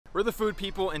We're the food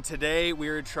people, and today we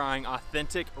are trying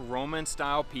authentic Roman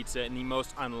style pizza in the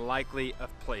most unlikely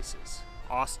of places,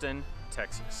 Austin,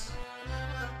 Texas.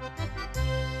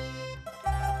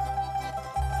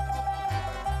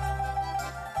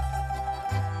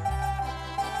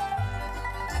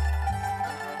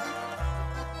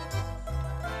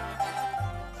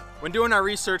 When doing our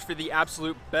research for the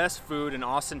absolute best food in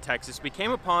Austin, Texas, we came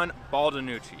upon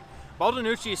Baldinucci.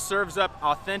 Baldinucci serves up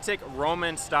authentic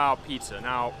Roman style pizza.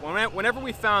 Now, whenever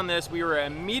we found this, we were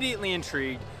immediately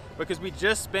intrigued because we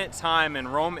just spent time in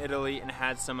Rome, Italy, and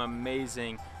had some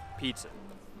amazing pizza.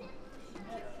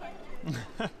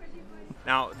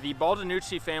 Now, the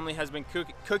Baldinucci family has been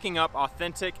cooking up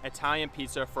authentic Italian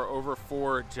pizza for over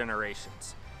 4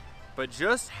 generations. But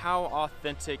just how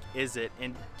authentic is it,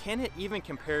 and can it even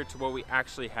compare to what we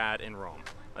actually had in Rome?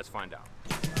 Let's find out.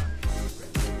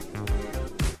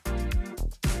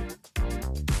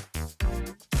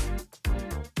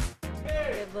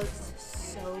 It looks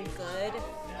so good.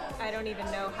 I don't even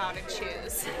know how to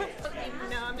choose.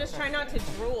 No, I'm just trying not to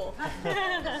drool.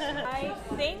 I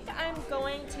think I'm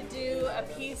going to do a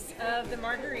piece of the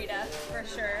margarita for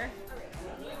sure.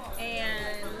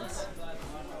 And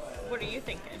what are you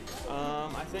thinking?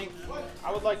 I think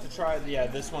I would like to try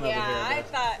this one over here. Yeah, I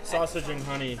thought sausage and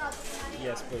honey.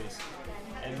 Yes, please.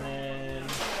 And then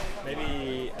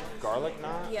maybe a garlic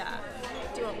knot. Yeah.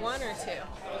 Do you want 1 or 2?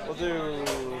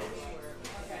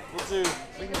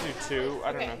 We can do 2.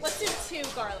 I don't know. Let's do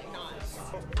 2 garlic knots.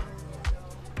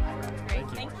 Great,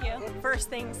 thank you. First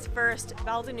things first,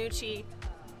 Baldinucci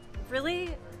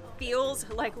really feels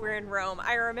like we're in Rome.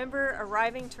 I remember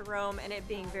arriving to Rome and it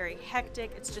being very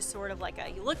hectic. It's just sort of like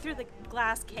you look through the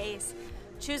glass case,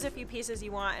 choose a few pieces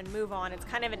you want and move on. It's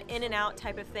kind of an in and out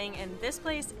type of thing, and this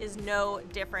place is no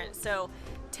different. So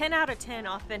 10 out of 10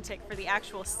 authentic for the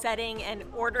actual setting and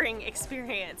ordering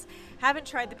experience. Haven't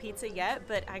tried the pizza yet,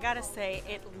 but I gotta say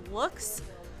it looks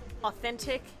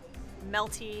authentic,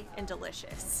 melty, and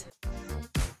delicious.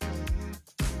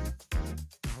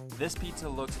 This pizza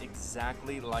looks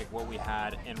exactly like what we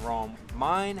had in Rome.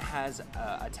 Mine has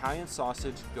Italian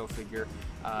sausage, go figure,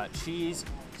 cheese,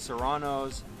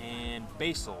 serranos, and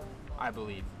basil, I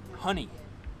believe. Honey.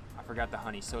 I forgot the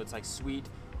honey. So it's like sweet,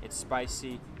 it's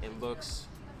spicy, it looks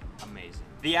amazing.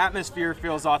 The atmosphere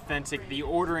feels authentic, the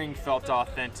ordering felt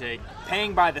authentic,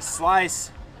 paying by the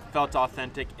slice felt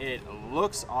authentic, it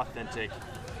looks authentic,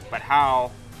 but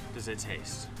how does it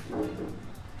taste?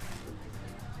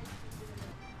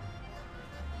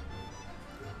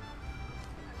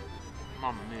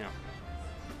 Mamma mia.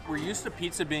 We're used to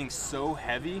pizza being so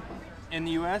heavy in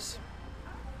the US,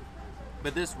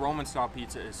 but this Roman style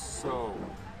pizza is so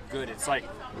good. It's like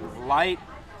light,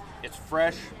 it's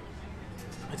fresh,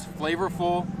 it's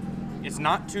flavorful, it's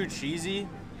not too cheesy.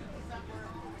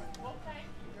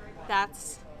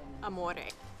 That's amore.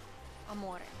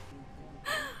 Amore.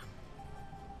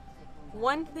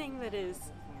 One thing that is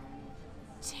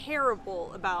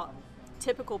terrible about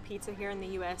typical pizza here in the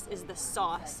US is the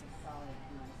sauce.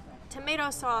 Tomato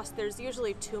sauce, there's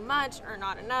usually too much or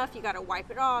not enough. You gotta wipe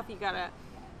it off, you gotta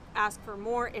ask for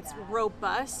more. It's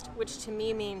robust, which to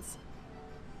me means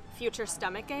future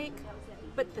stomach ache.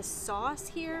 But the sauce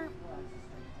here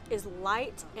is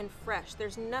light and fresh.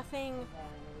 There's nothing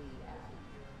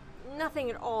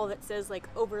at all that says like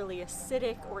overly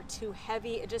acidic or too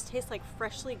heavy. It just tastes like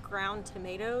freshly ground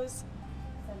tomatoes.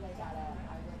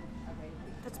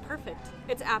 That's perfect.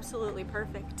 It's absolutely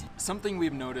perfect. Something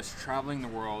we've noticed traveling the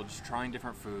world, just trying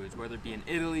different foods, whether it be in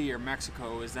Italy or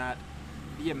Mexico, is that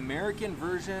the American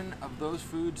version of those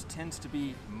foods tends to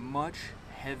be much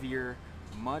heavier,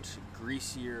 much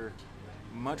greasier,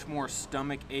 much more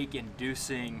stomach ache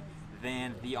inducing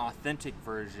than the authentic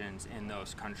versions in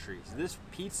those countries. This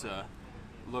pizza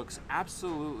looks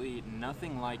absolutely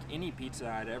nothing like any pizza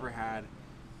I'd ever had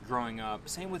growing up.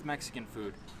 Same with Mexican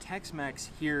food. Tex-Mex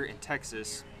here in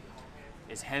Texas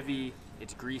is heavy,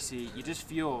 it's greasy, you just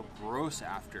feel gross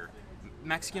after.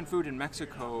 Mexican food in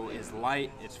Mexico is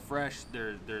light, it's fresh,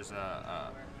 there's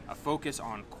a focus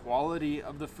on quality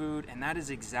of the food, and that is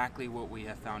exactly what we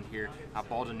have found here at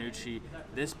Baldinucci.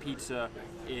 This pizza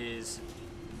is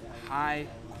high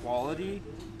quality,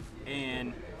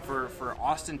 and for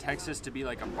Austin, Texas to be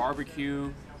like a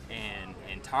barbecue and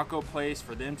taco place,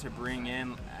 for them to bring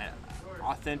in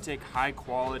authentic, high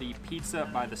quality pizza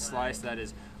by the slice that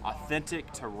is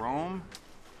authentic to Rome.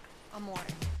 Amore.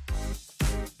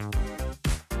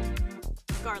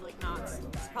 Garlic knots.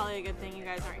 It's probably a good thing you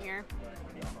guys aren't here.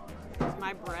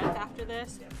 My breath after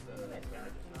this.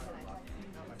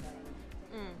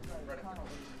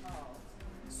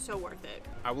 So worth it.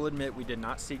 I will admit we did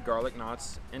not see garlic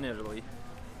knots in Italy,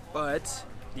 but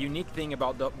The unique thing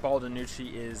about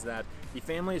Baldinucci is that the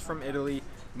family is from Italy,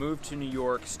 moved to New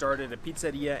York, started a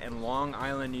pizzeria in Long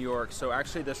Island, New York. So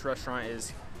actually this restaurant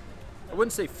is, I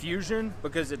wouldn't say fusion,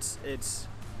 because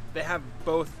they have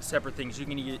both separate things. You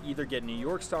can either get New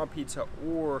York style pizza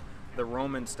or the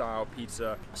Roman style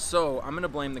pizza. So I'm gonna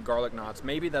blame the garlic knots.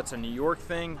 Maybe that's a New York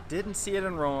thing. Didn't see it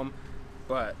in Rome,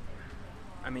 but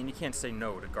I mean, you can't say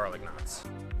no to garlic knots.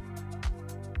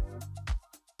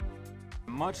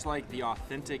 Much like the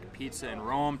authentic pizza in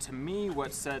Rome, to me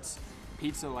what sets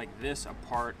pizza like this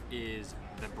apart is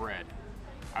the bread.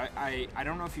 I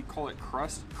don't know if you call it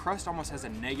crust. Crust almost has a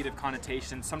negative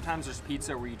connotation. Sometimes there's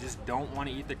pizza where you just don't want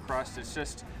to eat the crust. It's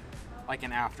just like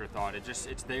an afterthought.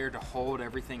 It's there to hold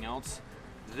everything else.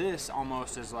 This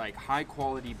almost is like high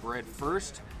quality bread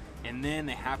first, and then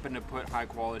they happen to put high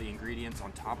quality ingredients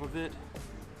on top of it.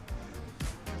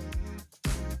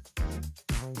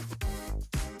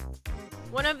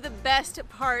 One of the best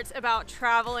parts about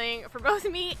traveling for both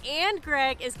me and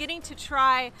Greg is getting to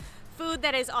try food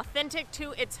that is authentic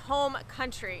to its home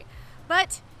country.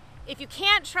 But if you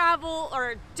can't travel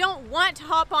or don't want to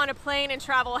hop on a plane and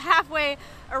travel halfway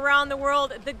around the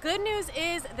world, the good news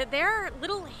is that there are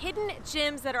little hidden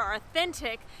gems that are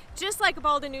authentic, just like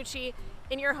Baldinucci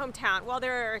in your hometown. While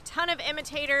there are a ton of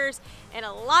imitators and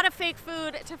a lot of fake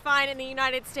food to find in the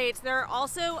United States, there are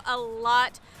also a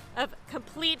lot of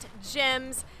complete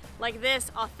gems like this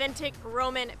authentic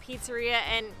Roman pizzeria.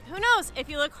 And who knows, if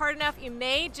you look hard enough, you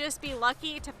may just be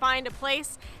lucky to find a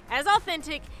place as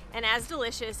authentic and as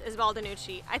delicious as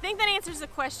Baldinucci. I think that answers the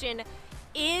question,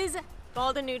 is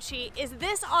Baldinucci, is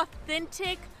this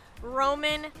authentic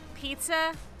Roman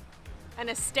pizza? An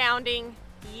astounding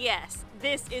yes.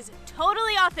 This is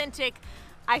totally authentic.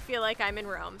 I feel like I'm in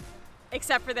Rome,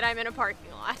 except for that I'm in a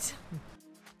parking lot.